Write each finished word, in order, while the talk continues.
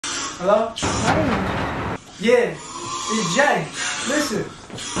Hello? Yeah, it's Jay. Listen,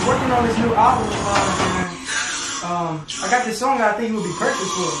 I'm working on this new album of mine, man. I got this song that I think it would be perfect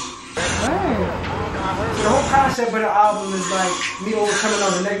for it. So the whole concept of the album is like me overcoming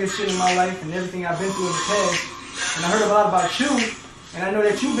all the negative shit in my life and everything I've been through in the past. And I heard a lot about you, and I know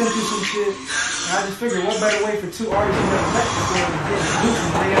that you've been through some shit. And I just figured, what better way for two artists who never met before to get Bruises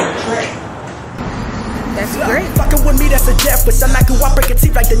and lay on the track. That's great. Fucking with me, that's a death wish. I'm not gonna walk, break a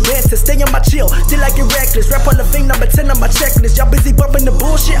teeth like the dentist. Stay on my chill, did like it reckless. Rap on the thing, number 10 on my checklist. Y'all busy bumping the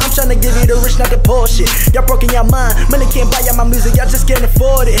bullshit. I'm trying to give you the rich, not the bullshit. Y'all broken your mind, money can't buy y'all my music. Y'all just can't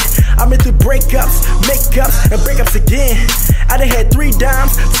afford it. I've been through breakups, makeups, and breakups again. I done had 3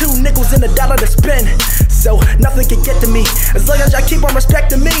 dimes, 2 nickels, and $1 to spend. So nothing can get to me as long as y'all keep on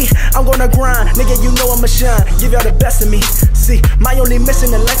respecting me. I'm gonna grind, nigga, you know I'ma shine. Give y'all the best of me. See, my only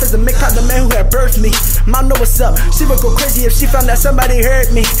mission in life is to make proud the man who had birthed me. Mom know what's up, she would go crazy if she found out somebody heard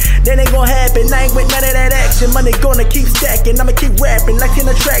me. That ain't gonna happen, I ain't with none of that action. Money gonna keep stacking, I'ma keep rapping like an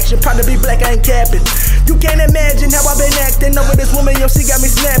attraction. Proud to be black, I ain't capping. You can't imagine how I've been acting over this woman, yo, she got me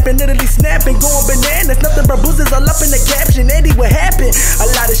snapping. Literally snapping, going bananas. Nothing but bruises all up in the caption. Andy, what happened? A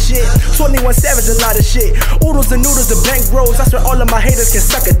lot of shit, 21 Savage, a lot of shit. Oodles and noodles, the bank rolls. I swear all of my haters can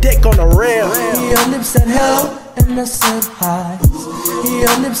suck a dick on the rail. Your lips said hell, and I said hi.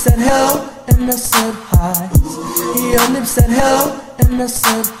 Your lips said hell, and I said hi. Your lips said hell, and I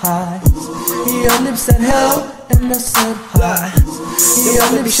said hi. Your lips said hell, and I said hi. You'll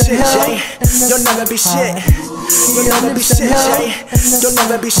never be shit, Jay. You'll never be shit. You'll never be shit, Jay. You'll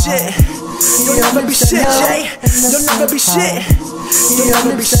never be shit. You'll never be shit, Jay. You'll never be shit. You'll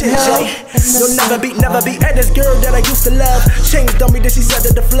never be shit, Jay. You'll never be. And this girl that I used to love changed on me, then she said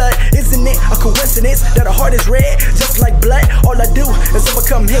that the flood. Isn't it a coincidence that her heart is red, just like blood? All I do is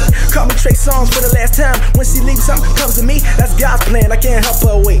overcome hate. Call me Trey Songs for the last time. When she leaves, something comes to me. That's God's plan. I can't help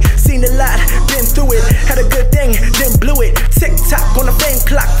her wait. Seen a lot, been through it. Had a good thing, then blew it. Tick tock on the fame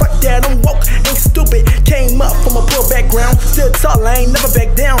clock. Fuck that, I'm woke, ain't stupid. Came up from a poor background, still tall, I ain't never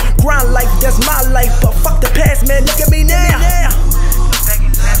back down. Grind life, that's my life, but fuck the past, man. Look at me now.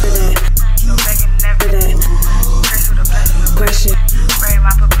 No begging, never that. Curse with a blessing, question. Right,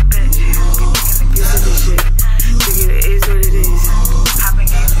 my puppet bitch. Be thinking abuse of this shit. Figure it is what it is. Hopping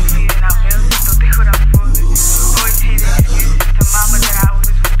games and feeding out meals. Don't think what I'm fooling. Always hated excuses. The mama that I was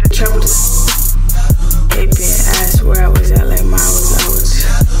with the trouble. Hate being asked where I was at, like mine was.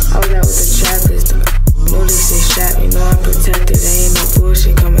 I was out with the trappers. Know they say strap, you know I'm protected. There ain't no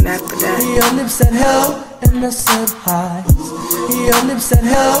bullshit coming after that. Your lips said hell, and I said hi. Your lips said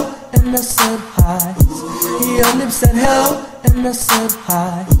hell, and I said hi. Your lips said hell, and I said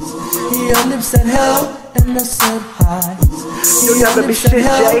hi. Your lips said hell, and I said hi. You'll never be shit,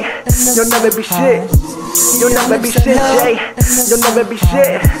 Jay. You'll never be shit. You'll never be shit, Jay. You'll never be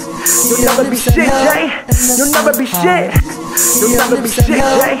shit. You'll never be shit, Jay. You'll never be shit. You'll never be shit,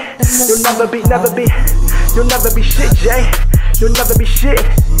 Jay. You'll never be. You'll never be shit, Jay. You'll never be shit.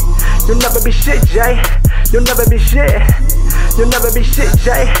 You'll never be shit, Jay. You'll never be shit. You'll never be shit,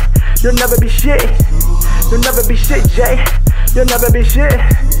 Jay. You'll never be shit. You'll never be shit, Jay. You'll never be shit.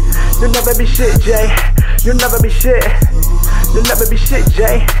 You'll never be shit, Jay. You'll never be shit. You'll never be shit,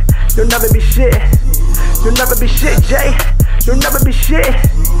 Jay. You'll never be shit. You'll never be shit, Jay. You'll never be shit.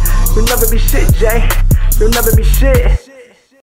 You'll never be shit, Jay. You'll never be shit.